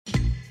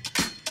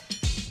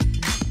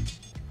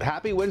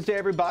Happy Wednesday,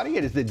 everybody.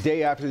 It is the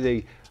day after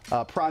the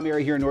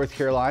primary here in North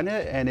Carolina.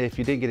 And if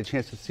you didn't get a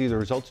chance to see the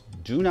results,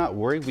 do not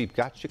worry. We've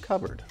got you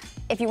covered.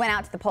 If you went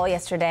out to the poll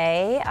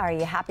yesterday, are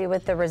you happy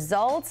with the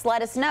results?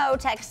 Let us know.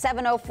 Text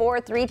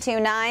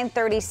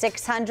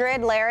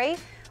 704-329-3600. Larry,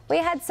 we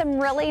had some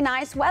really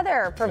nice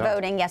weather for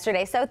voting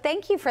yesterday, so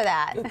thank you for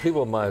that.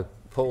 People in my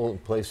polling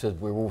place said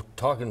we were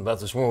talking about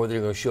this morning whether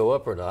you're going to show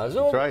up or not.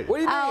 That's right. What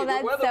do you mean? Oh,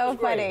 that's so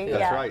funny.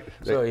 That's right.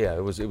 So yeah,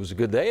 it was a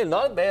good day and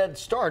not a bad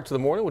start to the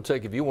morning. We'll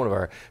take a view one of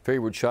our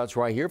favorite shots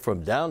right here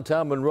from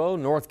downtown Monroe,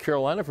 North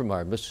Carolina, from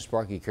our Mr.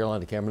 Sparky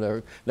Carolina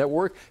Camera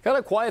Network. Kind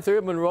of quiet there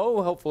at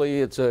Monroe. Hopefully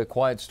it's a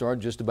quiet start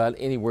just about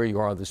anywhere you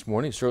are this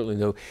morning. Certainly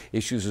no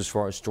issues as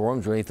far as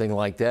storms or anything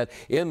like that.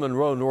 In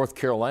Monroe, North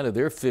Carolina,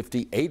 they're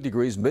 58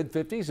 degrees,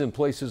 mid-50s in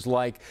places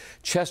like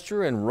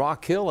Chester and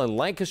Rock Hill and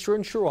Lancaster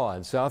and Cheraw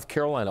in South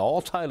Carolina,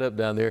 all tied up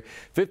down there.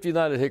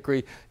 59 at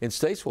Hickory. In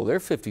Statesville,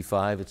 they're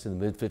 55. It's in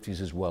the mid-50s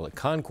as well at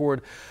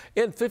Concord,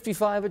 and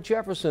 55 at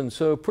Jefferson.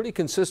 So pretty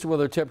consistent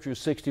weather. Temperature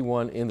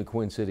 61 in the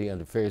Queen City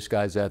under fair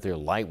skies out there.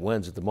 Light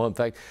winds at the moment.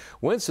 In fact,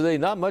 winds today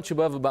not much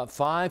above about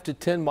 5 to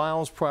 10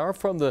 miles per hour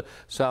from the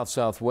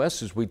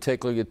south-southwest. As we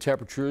take a look at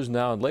temperatures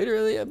now and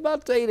later,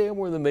 about 8 a.m.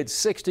 we're in the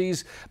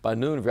mid-60s. By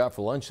noon, if you're out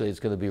for lunch today,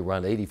 it's going to be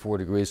around 84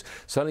 degrees.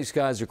 Sunny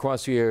skies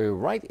across the area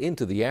right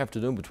into the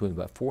afternoon. Between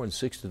about 4 and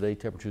 6 today,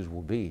 temperatures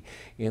will be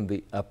in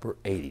the upper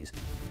 80s.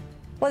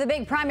 Well, the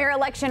big primary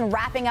election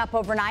wrapping up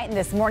overnight and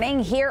this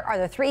morning. Here are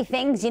the three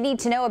things you need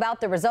to know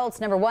about the results.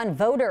 Number one,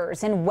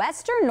 voters in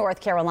Western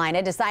North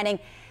Carolina deciding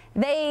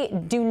they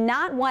do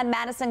not want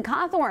Madison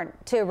Cawthorn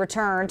to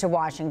return to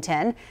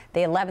Washington. The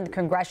 11th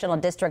Congressional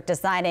District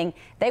deciding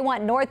they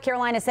want North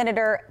Carolina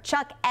Senator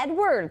Chuck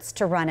Edwards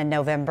to run in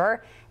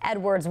November.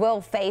 Edwards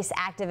will face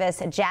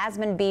activist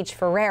Jasmine Beach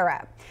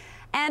Ferreira.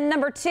 And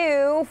number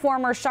two,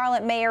 former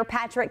Charlotte Mayor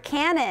Patrick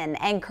Cannon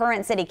and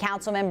current City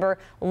Council member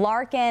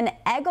Larkin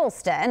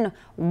Eggleston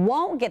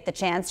won't get the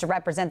chance to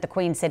represent the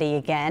Queen City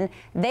again.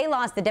 They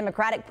lost the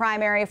Democratic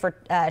primary for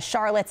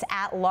Charlotte's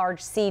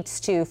at-large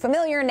seats to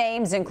familiar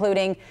names,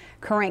 including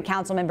current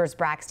council members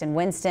Braxton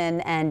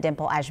Winston and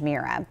Dimple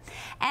Ajmira.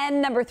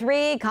 And number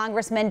three,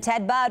 Congressman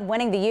Ted Budd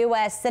winning the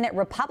U.S. Senate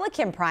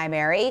Republican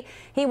primary.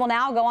 He will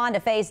now go on to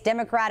face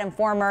Democrat and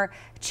former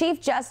Chief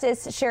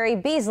Justice Cheri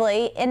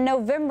Beasley in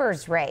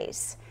November's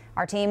race.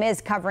 Our team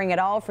is covering it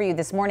all for you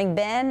this morning.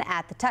 Ben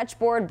at the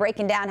touchboard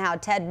breaking down how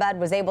Ted Budd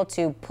was able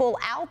to pull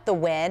out the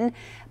win.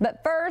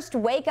 But first,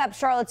 Wake Up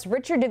Charlotte's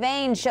Richard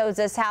Devane shows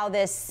us how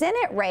this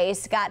Senate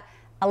race got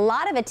a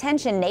lot of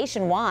attention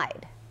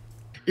nationwide.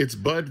 It's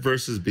Budd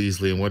versus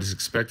Beasley in what is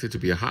expected to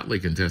be a hotly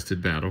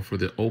contested battle for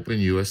the open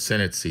U.S.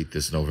 Senate seat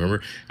this November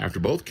after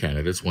both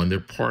candidates won their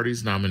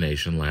party's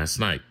nomination last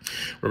night.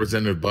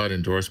 Representative Budd,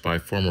 endorsed by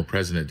former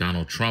President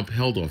Donald Trump,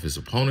 held off his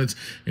opponents,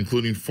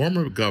 including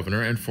former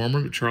governor and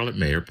former Charlotte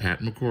Mayor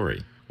Pat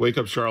McCrory. Wake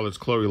Up Charlotte's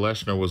Chloe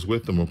Leshner was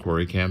with the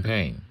McCrory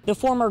campaign. The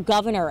former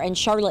governor and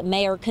Charlotte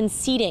mayor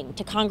conceding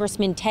to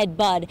Congressman Ted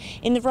Budd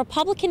in the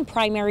Republican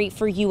primary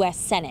for U.S.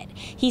 Senate.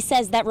 He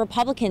says that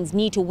Republicans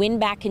need to win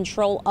back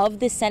control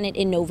of the Senate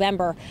in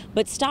November,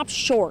 but stopped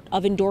short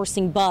of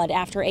endorsing Budd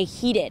after a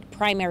heated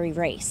primary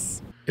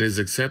race. In his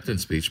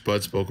acceptance speech,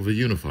 Budd spoke of a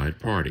unified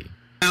party.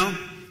 Now,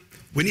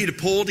 we need to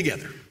pull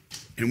together,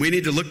 and we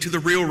need to look to the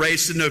real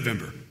race in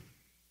November.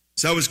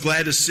 So I was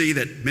glad to see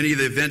that many of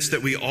the events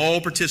that we all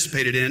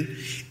participated in,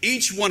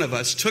 each one of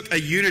us took a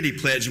unity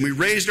pledge and we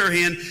raised our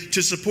hand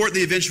to support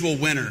the eventual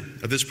winner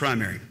of this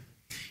primary.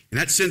 And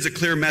that sends a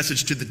clear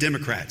message to the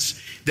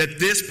Democrats that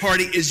this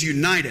party is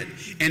united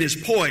and is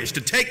poised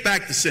to take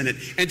back the Senate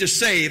and to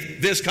save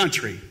this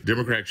country.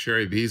 Democrat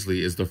Cheri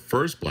Beasley is the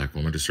first black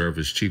woman to serve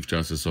as Chief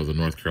Justice of the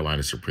North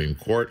Carolina Supreme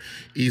Court,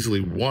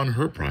 easily won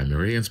her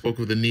primary and spoke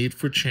of the need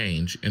for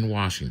change in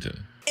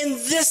Washington. In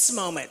this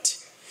moment,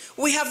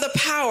 we have the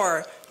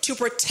power to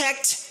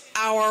protect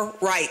our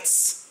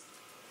rights.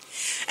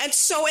 And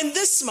so in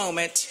this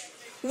moment,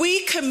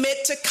 we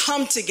commit to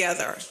come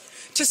together,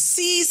 to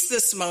seize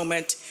this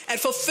moment and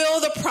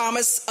fulfill the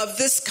promise of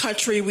this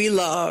country we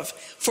love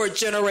for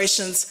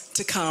generations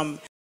to come.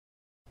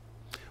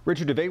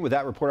 Richard Devane with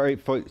that report. All right,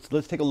 folks,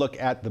 let's take a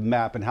look at the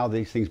map and how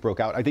these things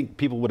broke out. I think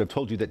people would have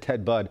told you that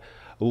Ted Budd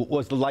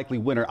was the likely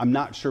winner. I'm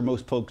not sure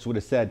most folks would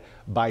have said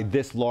by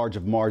this large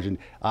of margin,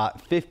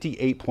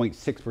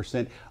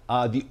 58.6%.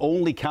 The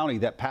only county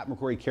that Pat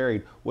McCrory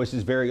carried was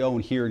his very own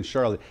here in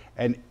Charlotte.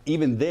 And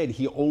even then,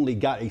 he only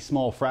got a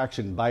small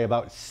fraction by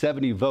about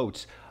 70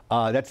 votes.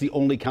 That's the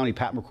only county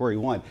Pat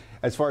McCrory won.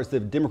 As far as the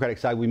Democratic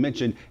side, we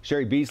mentioned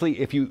Cheri Beasley.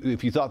 If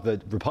you thought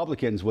the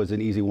Republicans was an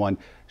easy one,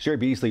 Cheri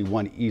Beasley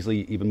won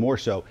easily, even more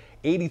so.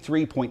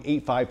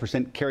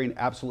 83.85%, carrying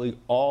absolutely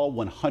all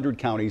 100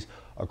 counties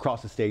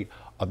across the state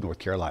of North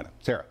Carolina.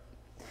 Sarah.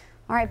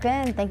 All right,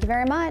 Ben, thank you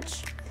very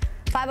much.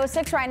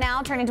 5:06 right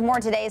now, turning to more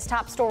of today's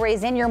top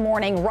stories in your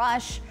morning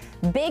rush.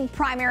 Big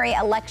primary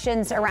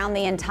elections around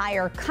the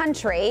entire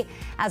country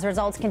as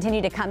results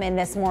continue to come in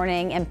this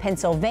morning in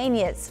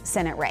Pennsylvania's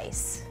Senate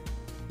race.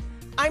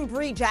 I'm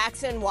Bree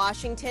Jackson,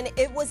 Washington.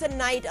 It was a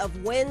night of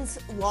wins,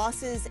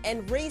 losses,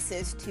 and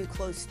races too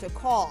close to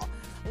call.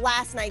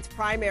 Last night's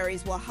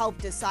primaries will help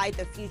decide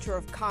the future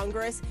of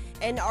Congress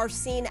and are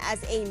seen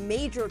as a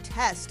major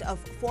test of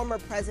former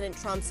President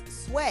Trump's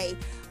sway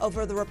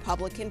over the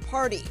Republican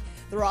Party.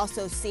 They're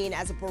also seen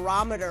as a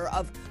barometer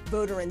of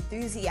voter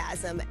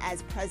enthusiasm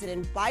as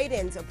President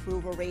Biden's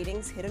approval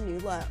ratings hit a new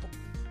low.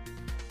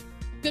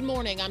 Good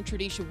morning, I'm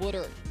Tradisha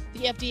Woodard.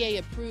 The FDA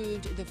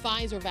approved the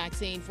Pfizer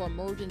vaccine for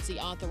emergency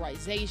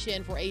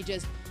authorization for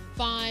ages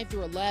 5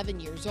 through 11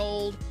 years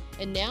old.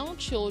 And now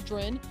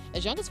children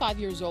as young as 5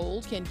 years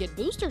old can get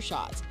booster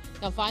shots.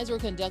 Now, Pfizer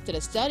conducted a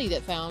study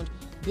that found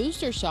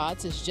booster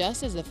shots is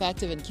just as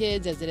effective in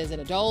kids as it is in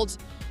adults.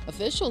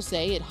 Officials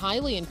say it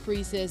highly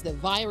increases the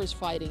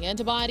virus-fighting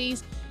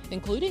antibodies,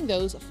 including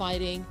those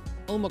fighting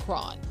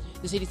Omicron.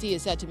 The CDC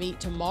is set to meet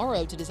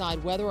tomorrow to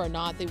decide whether or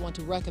not they want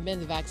to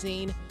recommend the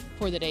vaccine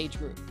for that age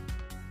group.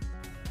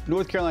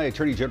 North Carolina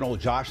Attorney General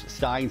Josh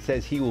Stein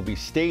says he will be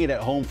staying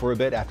at home for a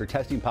bit after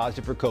testing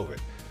positive for COVID.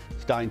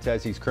 Stein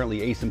says he's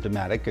currently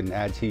asymptomatic and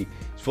adds he's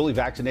fully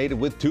vaccinated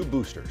with 2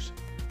 boosters.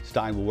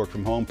 Stein will work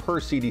from home per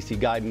CDC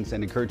guidance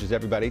and encourages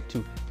everybody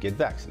to get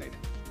vaccinated.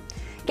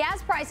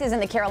 Gas prices in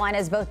the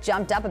Carolinas both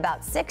jumped up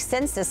about 6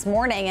 cents this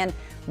morning and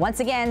once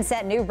again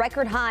set new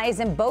record highs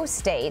in both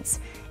states.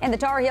 In the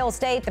Tar Heel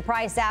state, the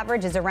price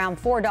average is around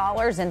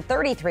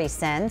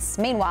 $4.33.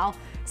 Meanwhile,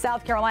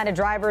 South Carolina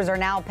drivers are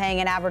now paying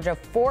an average of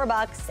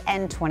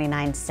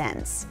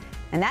 $4.29.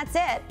 And that's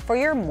it for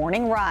your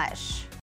Morning Rush.